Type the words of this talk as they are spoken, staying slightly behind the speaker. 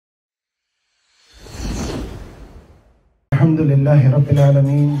الحمد لله رب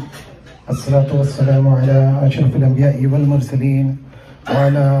العالمين الصلاة والسلام على أشرف الأنبياء والمرسلين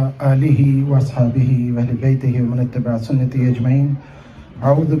وعلى آله وأصحابه وأهل بيته ومن اتبع سنته أجمعين.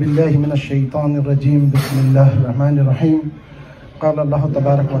 أعوذ بالله من الشيطان الرجيم. بسم الله الرحمن الرحيم. قال الله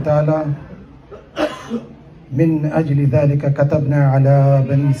تبارك وتعالى: من أجل ذلك كتبنا على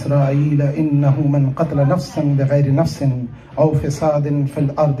بني إسرائيل إنه من قتل نفسا بغير نفس أو فساد في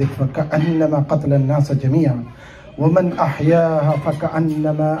الأرض فكأنما قتل الناس جميعا ومن أحياها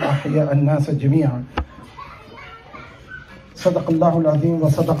فكأنما أحيا الناس جميعا. صدق الله العظيم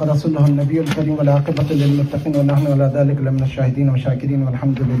وصدق رسوله النبي الكريم والعاقبة للمتقين ونحن على ذلك لمن الشاهدين والشاكرين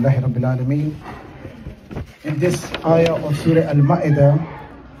والحمد لله رب العالمين. In this ayah of Surah Al-Ma'idah,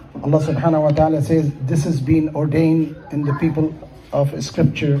 Allah subhanahu wa ta'ala says, this has been ordained in the people of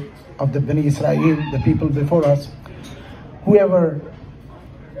scripture of the Bani Israel, the people before us. Whoever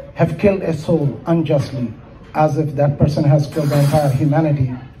have killed a soul unjustly, as if that person has killed the entire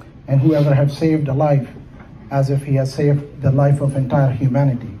humanity, and whoever have saved a life, as if he has saved the life of entire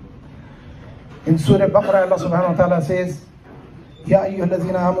humanity. In Surah Baqarah, Allah subhanahu wa ta'ala says, Ya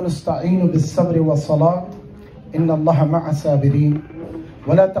ayyuhalladhina amanu ista'inu bis-sabri was-salah, inna Allaha ma'a sabirin.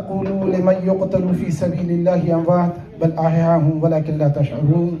 ولا تقولوا لمن يقتل في سبيل الله أموات بل أحياء ولكن لا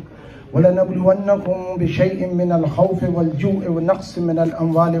تشعرون ولنبلونكم بشيء من الخوف والجوع والنقص من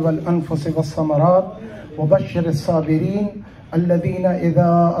الأموال والأنفس والثمرات وبشر الصابرين الذين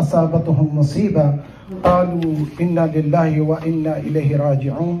إذا أصابتهم مصيبة قالوا إنا لله وإنا إليه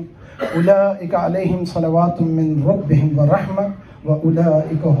راجعون أولئك عليهم صلوات من ربهم ورحمة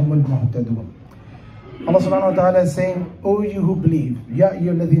وأولئك هم المهتدون. Allah subhanahu wa ta'ala is saying, O you who believe, Ya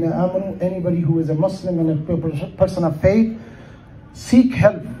ayyuhalladhina amanu, anybody who is a Muslim and a person of faith, seek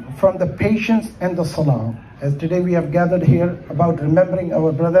help from the patience and the salah. As today we have gathered here about remembering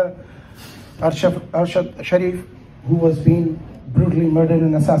our brother Arshad Sharif, who was being brutally murdered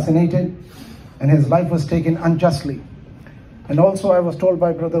and assassinated, and his life was taken unjustly. And also I was told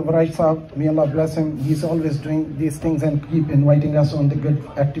by Brother Rizq Hasan, may Allah bless him, he's always doing these things and keep inviting us on the good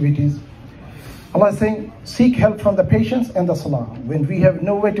activities. Allah is saying, seek help from the patience and the salah. When we have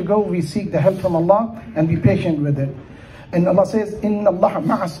nowhere to go, we seek the help from Allah and be patient with it. And Allah says, Inna Allah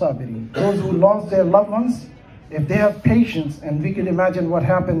ma'a sabirin. Those who lost their loved ones, if they have patience, and we can imagine what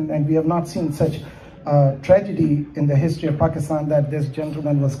happened, and we have not seen such tragedy in the history of Pakistan, that this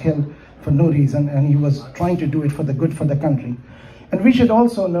gentleman was killed for no reason, and he was trying to do it for the good for the country. And we should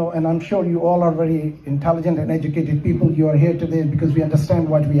also know, and I'm sure you all are very intelligent and educated people, you are here today because we understand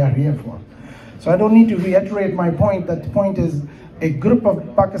what we are here for. So I don't need to reiterate my point. That the point is, a group of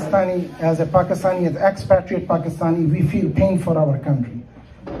Pakistani, as expatriate Pakistani, we feel pain for our country.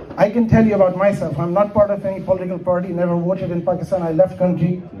 I can tell you about myself. I'm not part of any political party, never voted in Pakistan. I left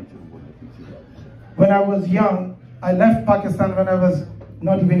country. When I was young, I left Pakistan when I was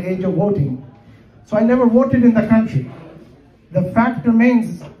not even age of voting. So I never voted in the country. The fact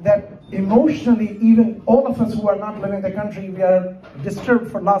remains that emotionally, even all of us who are not living in the country, we are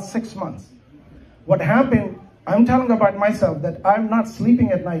disturbed for the last 6 months. What happened, I'm telling about myself, that I'm not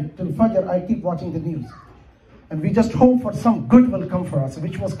sleeping at night till Fajr. I keep watching the news. And we just hope for some good will come for us,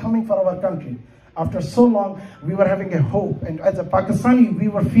 which was coming for our country. After so long, we were having a hope. And as a Pakistani, we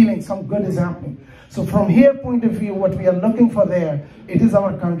were feeling some good is happening. So from here point of view, what we are looking for there, it is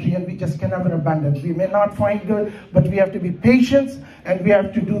our country, and we just can never abandon it. We may not find good, but we have to be patient, and we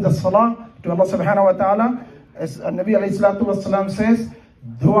have to do the salah to Allah subhanahu wa ta'ala. As Nabi alayhi salatu wasalam says,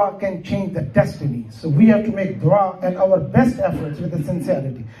 dua can change the destiny. So we have to make dua and our best efforts with the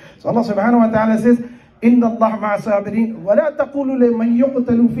sincerity. So Allah subhanahu wa ta'ala says, Inna Allah ma'a sabirin, wa la taqulu liman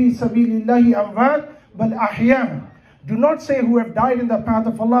yuqtalu fi sabilillahi amwat bal ahya. Do not say who have died in the path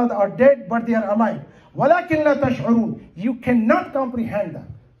of Allah are dead, but they are alive. Walakin la tash'urun. You cannot comprehend that.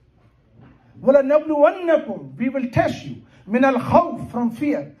 Wala nabluwannakum. We will test you. Min al-khawf, from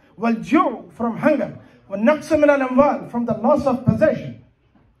fear. Wal ju', from hunger. Wal naqs min al-amwal, from the loss of possession.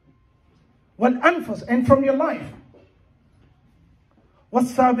 Wal anfus, and from your life.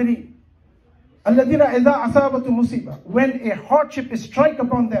 Was sabiri. Alladhina idha asabatu musiba. When a hardship is strike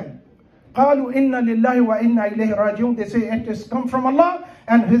upon them. Qalu inna lillahi wa inna ilayhi raji'un. They say it has come from Allah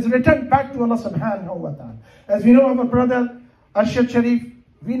and his return back to Allah subhanahu wa ta'ala. As we know, our brother Arshad Sharif,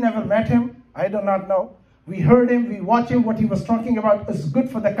 we never met him. I do not know. We heard him, we watched him. What he was talking about is good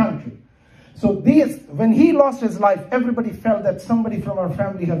for the country. So when he lost his life, everybody felt that somebody from our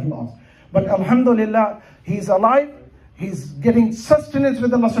family has lost. But alhamdulillah, he's alive. He's getting sustenance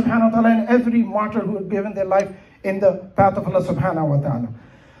with Allah subhanahu wa ta'ala, and every martyr who has given their life in the path of Allah subhanahu wa ta'ala.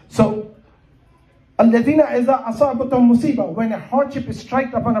 So الَّذِينَ إِذَا أَصَابَتْهُمْ مُصِيبَةٌ. When a hardship is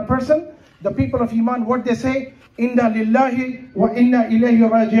struck upon a person, the people of Iman, what they say? Inna lillahi wa inna ilayhi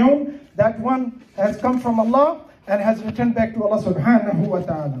raji'un. That one has come from Allah and has returned back to Allah subhanahu wa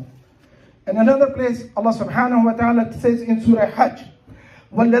ta'ala. In another place, Allah subhanahu wa ta'ala says in Surah Hajj,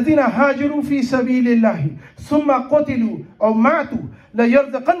 وَالَّذِينَ هَاجِرُوا فِي سَبِيلِ اللَّهِ ثُمَّ قُتِلُوا أَوْ مَاتُوا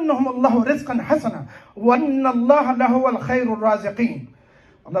لَيَرْزَقَنَّهُمُ اللَّهُ رِزْقًا حَسَنًا وَإِنَّ اللَّهَ لَهُوَ الْخَيْرُ الرَّازِقِينَ.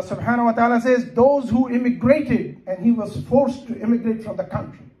 Allah subhanahu wa ta'ala says, those who immigrated, and he was forced to immigrate from the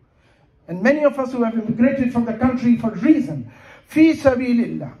country. And many of us who have immigrated from the country for reason, فِي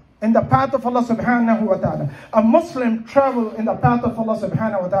سَبِيلِ اللَّهِ, in the path of Allah subhanahu wa ta'ala. A Muslim travel in the path of Allah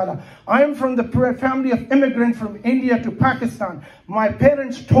subhanahu wa ta'ala. I am from the family of immigrants from India to Pakistan. My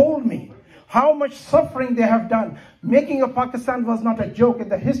parents told me how much suffering they have done. Making of Pakistan was not a joke. In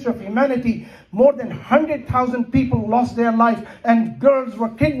the history of humanity, more than 100,000 people lost their life, and girls were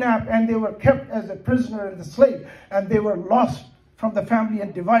kidnapped and they were kept as a prisoner and a slave, and they were lost from the family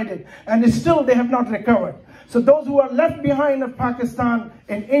and divided, and still they have not recovered. So those who are left behind of Pakistan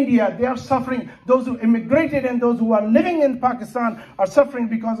in India, they are suffering. Those who immigrated and those who are living in Pakistan are suffering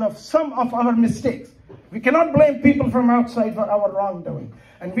because of some of our mistakes. We cannot blame people from outside for our wrongdoing.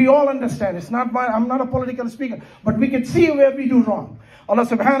 And we all understand. I'm not a political speaker, but we can see where we do wrong. Allah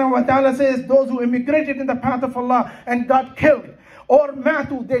subhanahu wa ta'ala says, those who immigrated in the path of Allah and got killed, or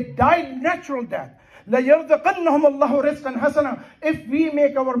matu, they died natural death. لَيَرْزَقَنَّهُمُ اللَّهُ رِزْقًا حَسَنًا. If we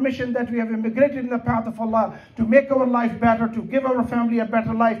make our mission that we have immigrated in the path of Allah to make our life better, to give our family a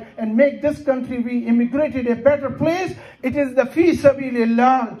better life, and make this country we immigrated a better place, it is the fi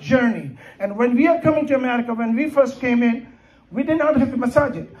sabilillah journey. And when we are coming to America, when we first came in, we did not have a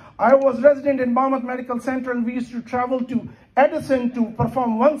masajid. I was resident in Monmouth Medical Center, and we used to travel to Edison to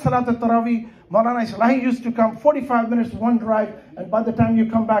perform one Salat al-Tarawih. Maulana Islahi used to come 45 minutes, one drive, and by the time you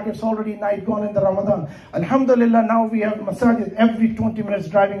come back, it's already night gone in the Ramadan. Alhamdulillah, now we have masajid every 20 minutes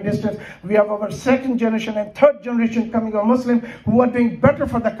driving distance. We have our second generation and third generation coming of Muslim who are doing better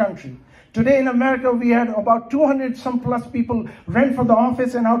for the country. Today in America, we had about 200 some plus people rent for the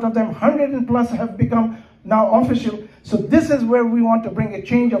office, and out of them, 100 and plus have become now official. So this is where we want to bring a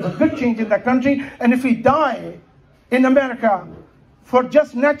change, of a good change in the country. And if we die in America for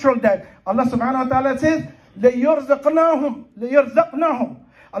just natural death, Allah subhanahu wa ta'ala says, لَيُرْزَقْنَاهُمْ.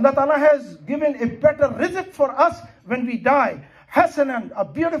 Allah ta'ala has given a better rizq for us when we die. Hasanan, a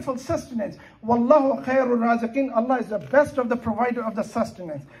beautiful sustenance. Wallahu khairul raziqin. Allah is the best of the provider of the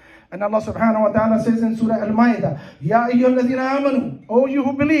sustenance. And Allah subhanahu wa ta'ala says in Surah Al-Ma'idah, Ya ayyuhalladhina amanu, O you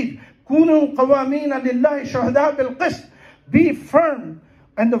who believe, كُونُوا قَوَامِينَ لِلَّهِ شُهَدَاءَ بِالْقِسْطِ. Be firm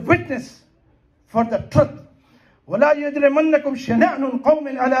and the witness for the truth. وَلَا يَجْرِمَنَّكُمْ شَنَأْنٌ قَوْمٍ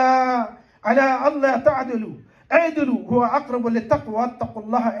عَلَىٰ أَلَّا تَعْدِلُوا اعْدِلُوا هُوَ أَقْرَبُ لِلتَّقْوَى وَاتَّقُوا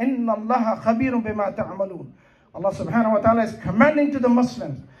اللَّهَ إِنَّ اللَّهَ خَبِيرٌ بِمَا تَعْمَلُونَ. Allah subhanahu wa ta'ala is commanding to the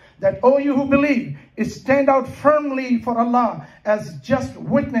Muslims that, O you who believe, is stand out firmly for Allah as just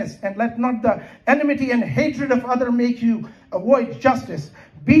witness, and let not the enmity and hatred of others make you avoid justice.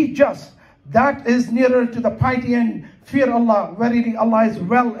 Be just. That is nearer to the piety, and fear Allah. Verily Allah is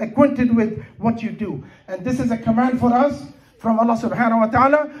well acquainted with what you do. And this is a command for us from Allah subhanahu wa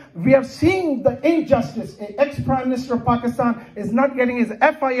ta'ala. We are seeing the injustice. An ex-Prime Minister of Pakistan is not getting his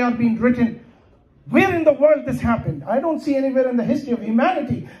FIR being written. Where in the world this happened? I don't see anywhere in the history of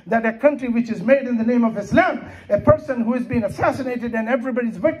humanity that a country which is made in the name of Islam, a person who is being assassinated and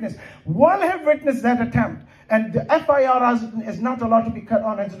everybody's witness, will have witnessed that attempt. And the FIR is not allowed to be cut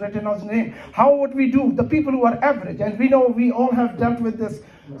on and written on his name. How would we do? The people who are average, and we know we all have dealt with this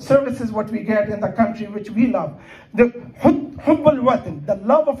services what we get in the country which we love. The hubbul watan, the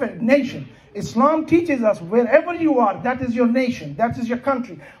love of a nation. Islam teaches us wherever you are, that is your nation, that is your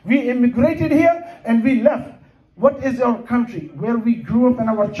country. We immigrated here and we left. What is our country? Where we grew up and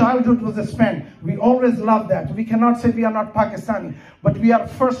our childhood was spent. We always love that. We cannot say we are not Pakistani, but we are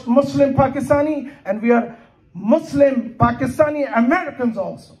first Muslim Pakistani, and we are Muslim Pakistani Americans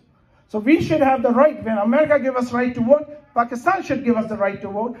also. So we should have the right. When America gave us right to vote, Pakistan should give us the right to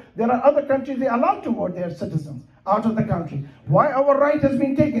vote. There are other countries they are allowed to vote their citizens out of the country. Why our right has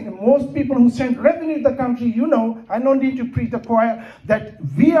been taken? And most people who send revenue to the country, you know, I don't need to preach the choir, that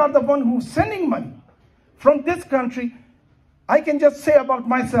we are the one who's sending money from this country. I can just say about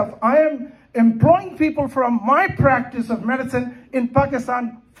myself, I am employing people from my practice of medicine in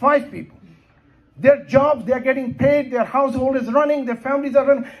Pakistan, 5 people. Their jobs, they are getting paid, their household is running, their families are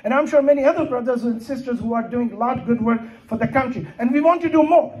running, and I'm sure many other brothers and sisters who are doing a lot of good work for the country. And we want to do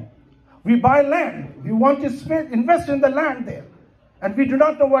more. We buy land. We want to invest in the land there. And we do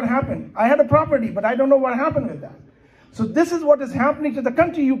not know what happened. I had a property, but I don't know what happened with that. So this is what is happening to the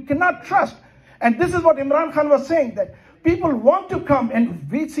country. You cannot trust. And this is what Imran Khan was saying, that people want to come, and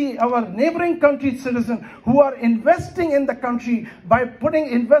we see our neighboring country citizens who are investing in the country by putting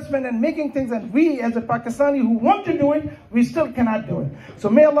investment and making things, and we as a Pakistani who want to do it, we still cannot do it. So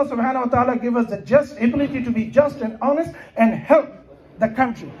may Allah subhanahu wa ta'ala give us the just ability to be just and honest and help the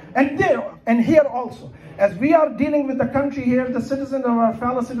country. And there and here also, as we are dealing with the country here, the citizens of our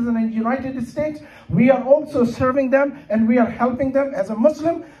fellow citizens in the United States, we are also serving them and we are helping them. As a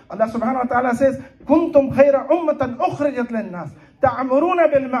Muslim, Allah subhanahu wa ta'ala says, كُنْتُمْ خَيْرَ أُمَّةً أُخْرِجَتْ لِلنَّاسِ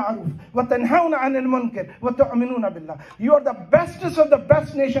تَعْمُرُونَ بِالْمَعْرُوفِ وَتَنْهَوْنَ عَنِ الْمُنْكَرِ وَتُؤْمِنُونَ بِاللَّهِ. You are the bestest of the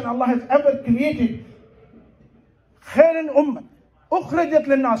best nation Allah has ever created. خَيْرًا أُمَّةً أُخْرِجَتْ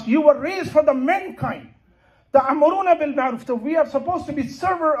لِلنَّاسِ. You were raised for the mankind. تَعْمُرُونَ بِالْمَعْرُوفِ. So we are supposed to be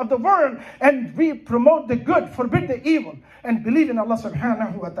server of the world, and we promote the good, forbid the evil, and believe in Allah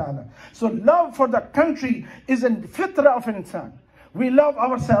subhanahu wa ta'ala. So love for the country is a fitrah of an insan. We love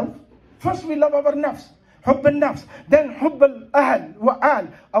ourselves. First we love our nafs, hubb al-nafs. Then hubb al-ahl wa-al,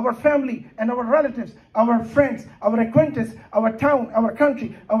 our family and our relatives, our friends, our acquaintances, our town, our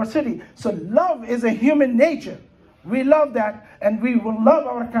country, our city. So love is a human nature. We love that, and we will love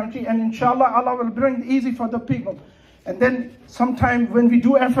our country, and inshallah Allah will bring easy for the people. And then sometime when we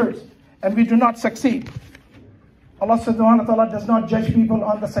do efforts and we do not succeed, Allah subhanahu wa ta'ala does not judge people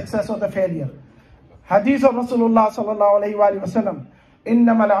on the success or the failure. Hadith of Rasulullah sallallahu alayhi wa sallam,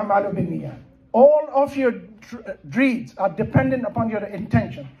 innamal a'malu binniyat. All of your deeds are dependent upon your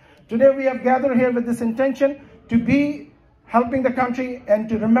intention. Today we have gathered here with this intention to be helping the country and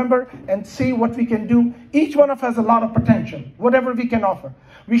to remember and see what we can do. Each one of us has a lot of potential, whatever we can offer.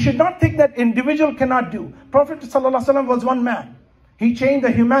 We should not think that individual cannot do. Prophet ﷺ was one man. He changed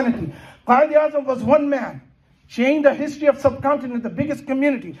the humanity. Qaid-e-Azam was one man. Changed the history of subcontinent, the biggest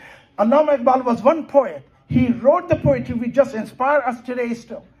community. Allama Iqbal was one poet. He wrote the poetry which just inspire us today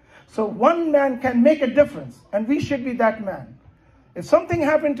still. So one man can make a difference, and we should be that man. If something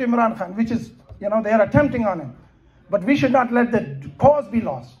happened to Imran Khan, which is, they are attempting on him, but we should not let the cause be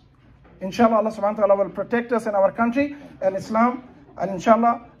lost. Inshallah, Allah subhanahu wa ta'ala will protect us in our country and Islam. And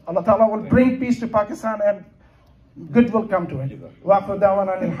inshallah, Allah ta'ala will bring peace to Pakistan and good will come to it. Wa akhiru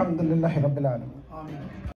da'wana alhamdulillahi rabbil alamin.